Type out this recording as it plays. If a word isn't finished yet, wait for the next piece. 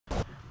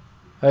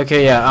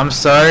Okay, yeah, I'm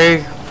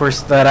sorry for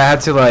that. I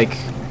had to like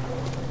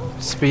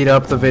speed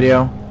up the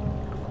video.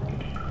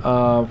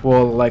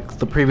 Well, like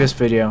the previous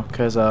video,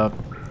 cause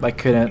I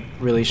couldn't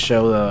really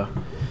show the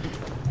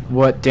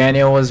what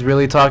Daniel was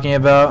really talking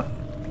about.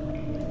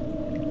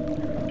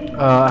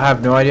 I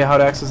have no idea how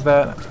to access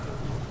that.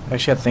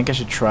 Actually, I think I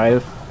should try to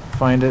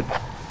find it.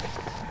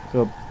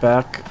 Go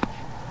back.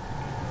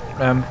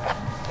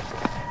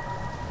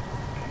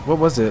 What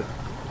was it?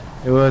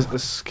 It was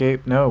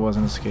escape. No, it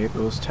wasn't escape.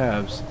 It was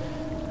tabs.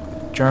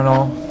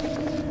 Journal.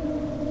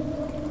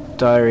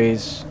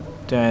 Diaries.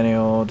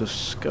 Daniel.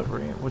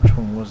 Discovery. Which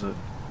one was it?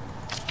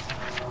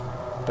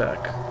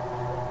 Back.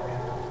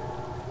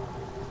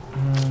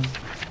 I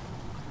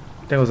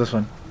think it was this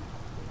one.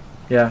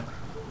 Yeah.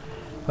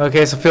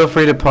 Okay, so feel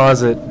free to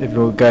pause it if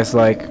you guys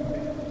like.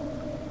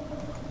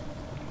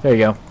 There you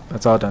go.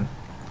 That's all done.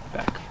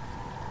 Back.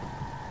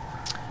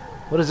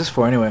 What is this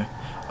for anyway?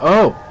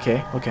 Oh,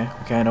 okay,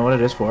 I know what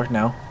it is for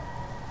now.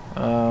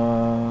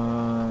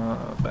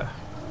 Back.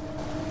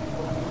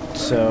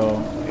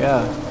 So,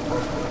 yeah.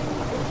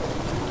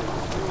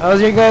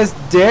 How's your guys'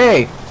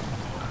 day?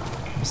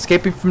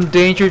 Escaping from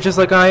danger just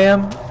like I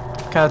am?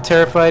 Kind of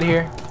terrified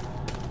here.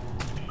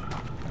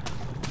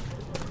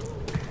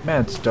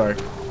 Man, it's dark.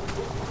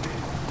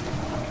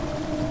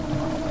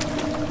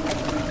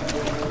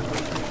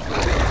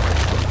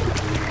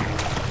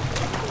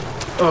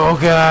 Oh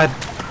god.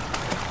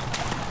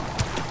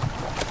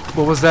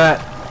 What was that?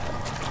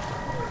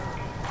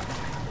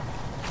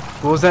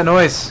 What was that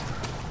noise?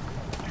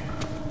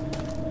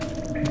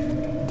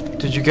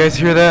 Did you guys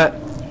hear that?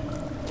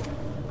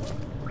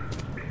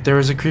 There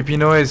was a creepy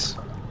noise.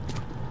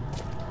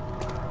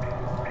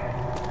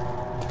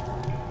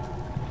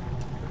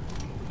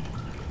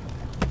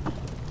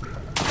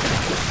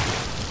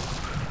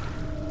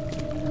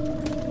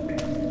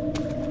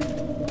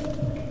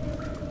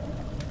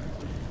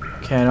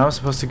 Okay, I know I'm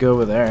supposed to go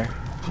over there.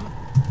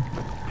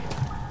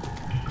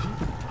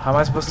 How am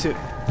I supposed to...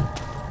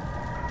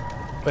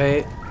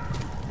 Wait.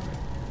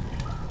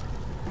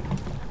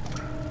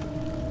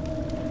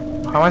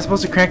 How am I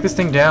supposed to crank this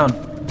thing down?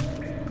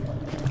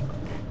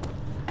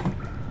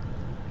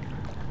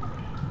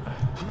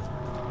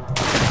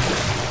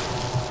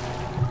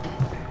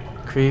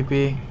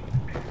 Creepy.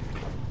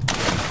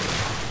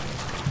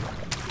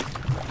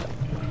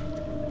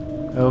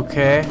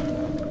 Okay.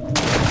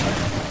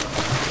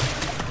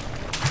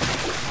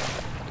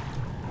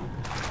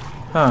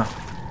 Huh.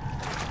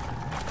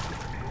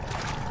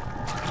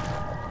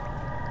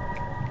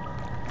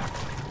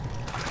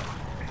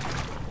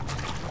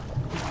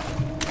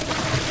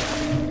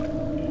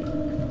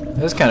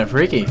 This is kind of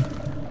freaky.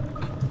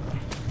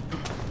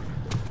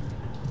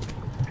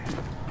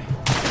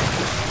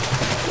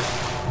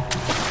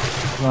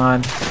 Come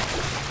on.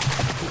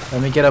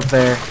 Let me get up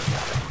there.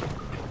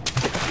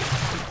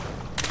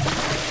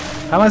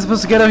 How am I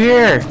supposed to get up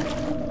here?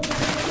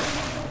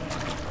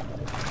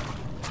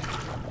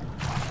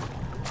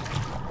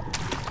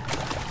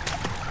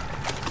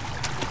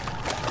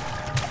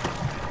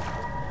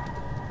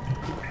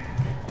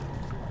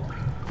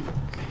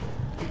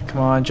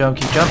 Come on, jump,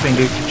 keep jumping,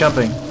 dude, keep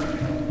jumping.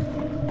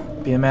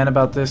 Be a man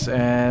about this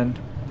and...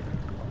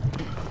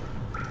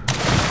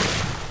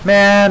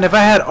 Man, if I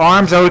had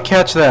arms, I would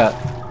catch that.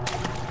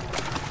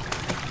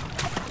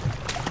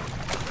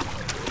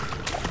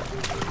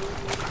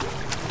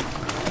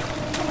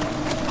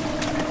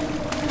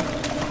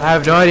 I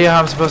have no idea how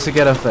I'm supposed to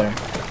get up there.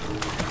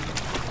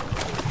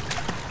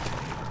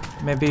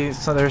 Maybe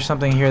there's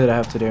something here that I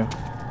have to do.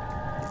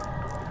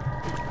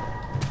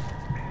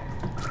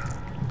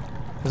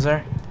 Is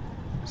there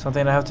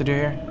something I have to do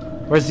here?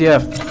 Where's the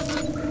F?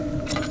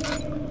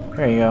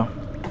 There you go.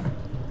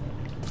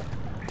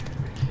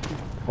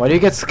 Why do you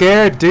get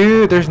scared,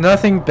 dude? There's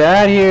nothing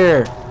bad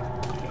here.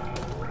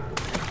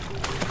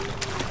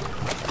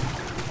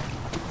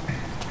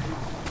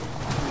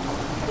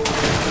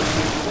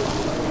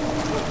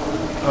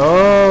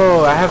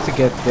 Oh, I have to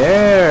get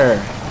there.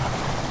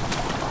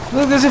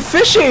 Look, there's a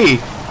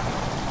fishy.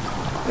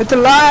 It's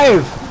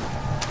alive.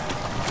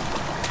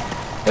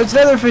 There's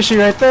another fishy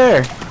right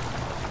there.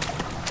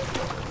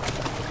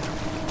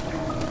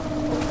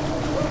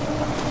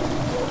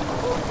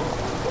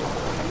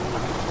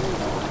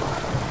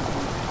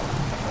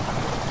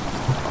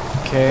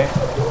 Okay.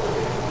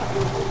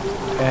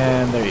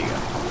 And there you go.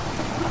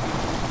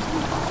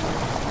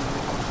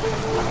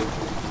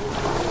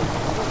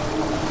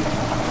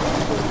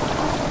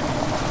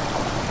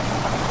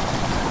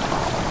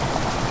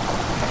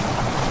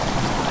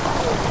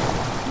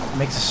 It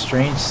makes a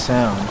strange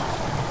sound.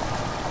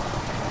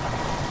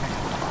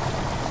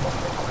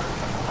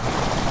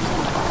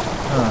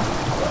 Huh.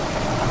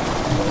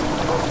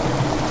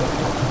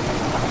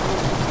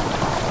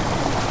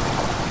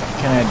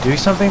 Can I do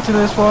something to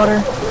this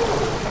water?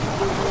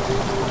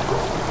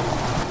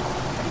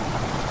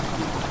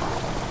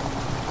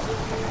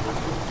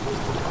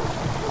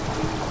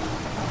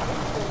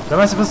 What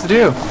am I supposed to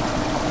do?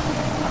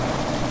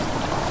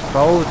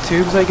 Follow the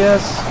tubes, I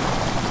guess?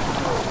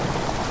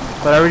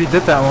 But I already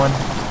did that one.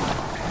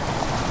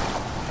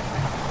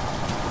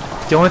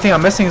 The only thing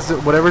I'm missing is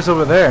whatever's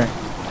over there.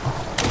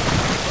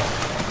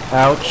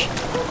 Ouch.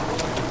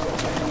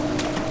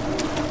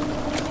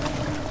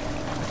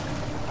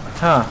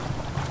 Huh.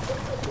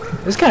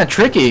 This is kind of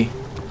tricky.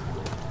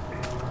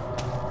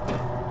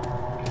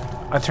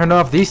 I turned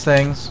off these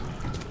things.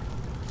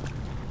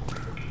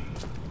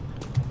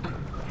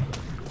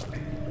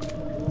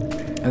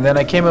 And then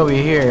I came over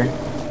here.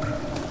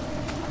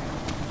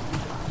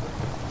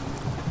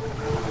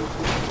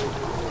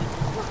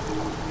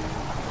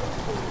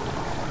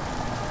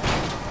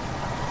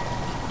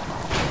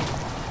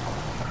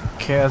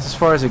 Okay, that's as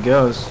far as it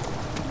goes.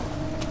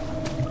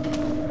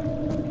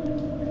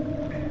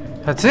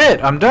 That's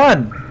it! I'm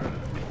done!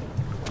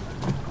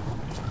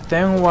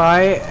 Then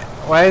why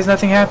is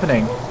nothing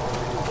happening?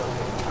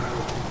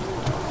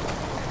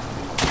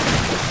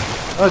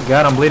 Oh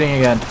god, I'm bleeding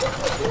again.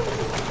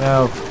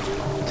 No.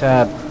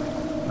 Tab.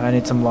 I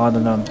need some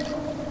laudanum.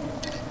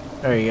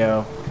 There you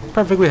go.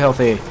 Perfectly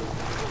healthy.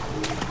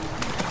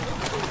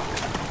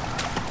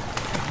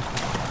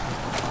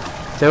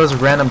 There was a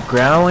random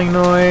growling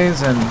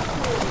noise and...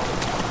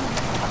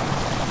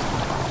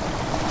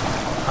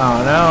 I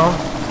don't know.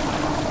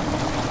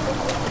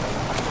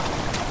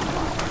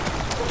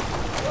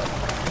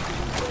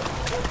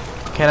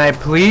 Can I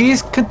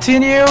please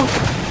continue?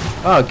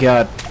 Oh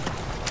god.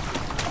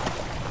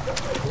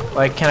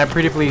 Like, can I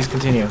pretty please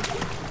continue?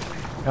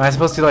 Am I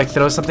supposed to like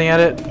throw something at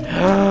it?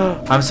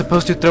 I'm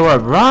supposed to throw a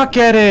rock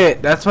at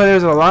it! That's why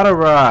there's a lot of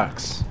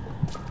rocks.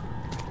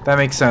 That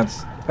makes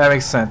sense. That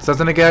makes sense.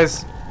 Doesn't it,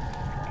 guys?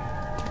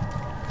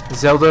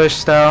 Zelda-ish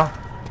style.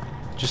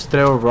 Just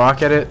throw a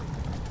rock at it.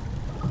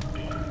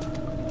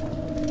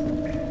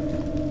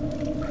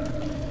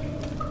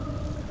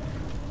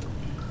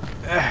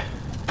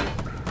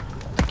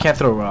 Can't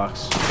throw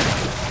rocks.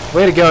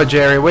 Way to go,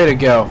 Jerry. Way to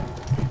go.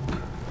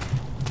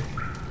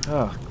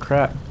 Oh,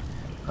 crap.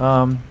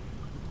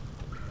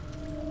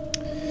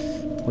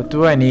 What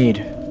do I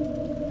need?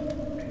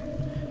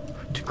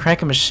 To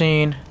crank a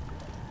machine.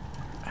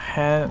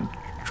 Hand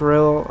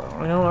drill.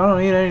 You know, I don't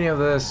need any of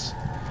this.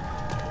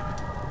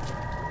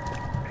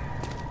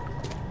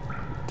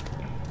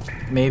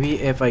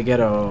 Maybe if I get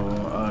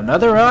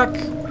another rock.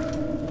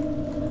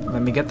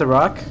 Let me get the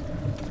rock.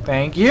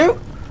 Thank you.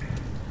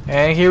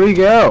 And here we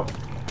go.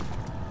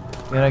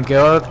 Gonna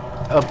go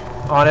up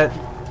on it.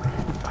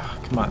 Oh,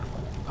 come on.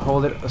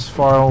 Hold it as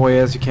far away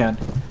as you can.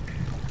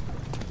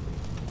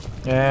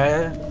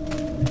 Yeah.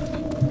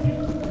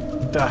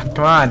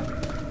 Come on.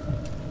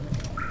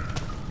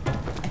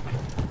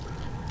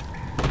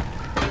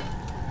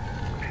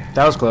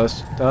 That was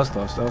close. That was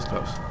close. That was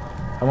close.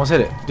 Almost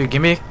hit it. Dude,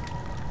 give me.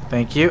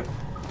 Thank you.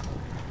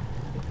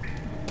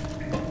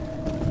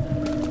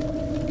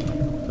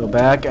 Go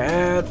back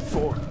and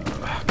forth.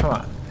 Come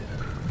on.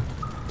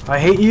 I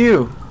hate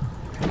you.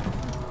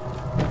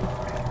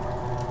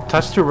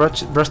 Touch the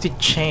rusty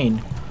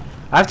chain.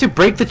 I have to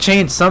break the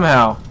chain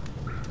somehow.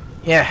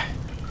 Yeah.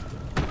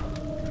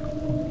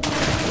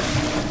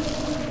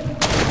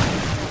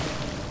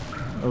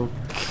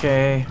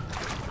 Okay.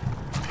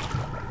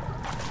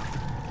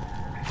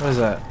 What is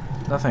that?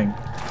 Nothing.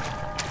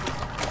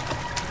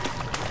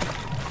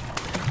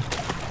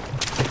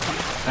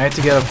 I need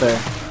to get up there.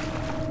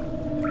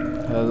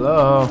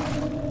 Hello.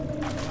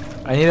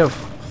 I need to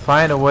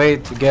find a way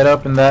to get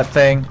up in that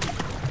thing.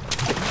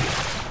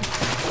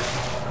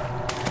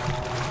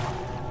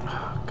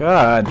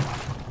 God.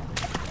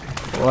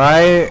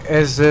 Why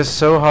is this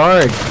so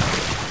hard?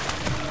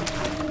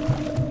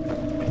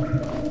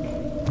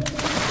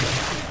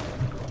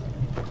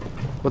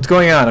 What's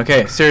going on?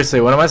 Okay, seriously,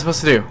 what am I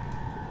supposed to do?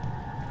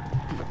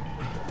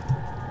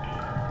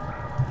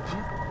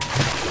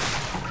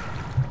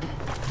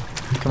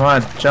 Come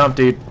on, jump,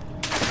 dude.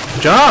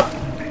 Jump!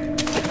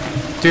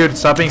 Dude,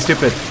 stop being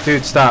stupid.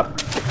 Dude, stop.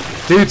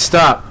 Dude,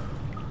 stop.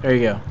 There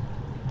you go.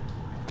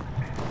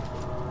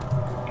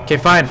 Okay,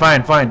 fine,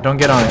 fine, fine. Don't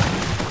get on it.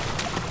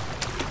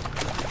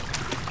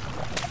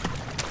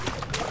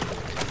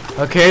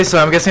 Okay, so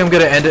I'm guessing I'm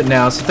gonna end it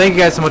now. So thank you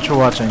guys so much for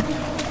watching.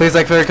 Please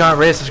like, favorite, comment,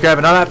 rate, subscribe,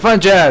 and all that fun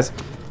jazz.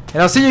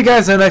 And I'll see you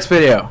guys in the next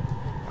video.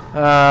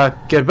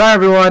 Goodbye,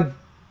 everyone.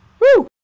 Woo!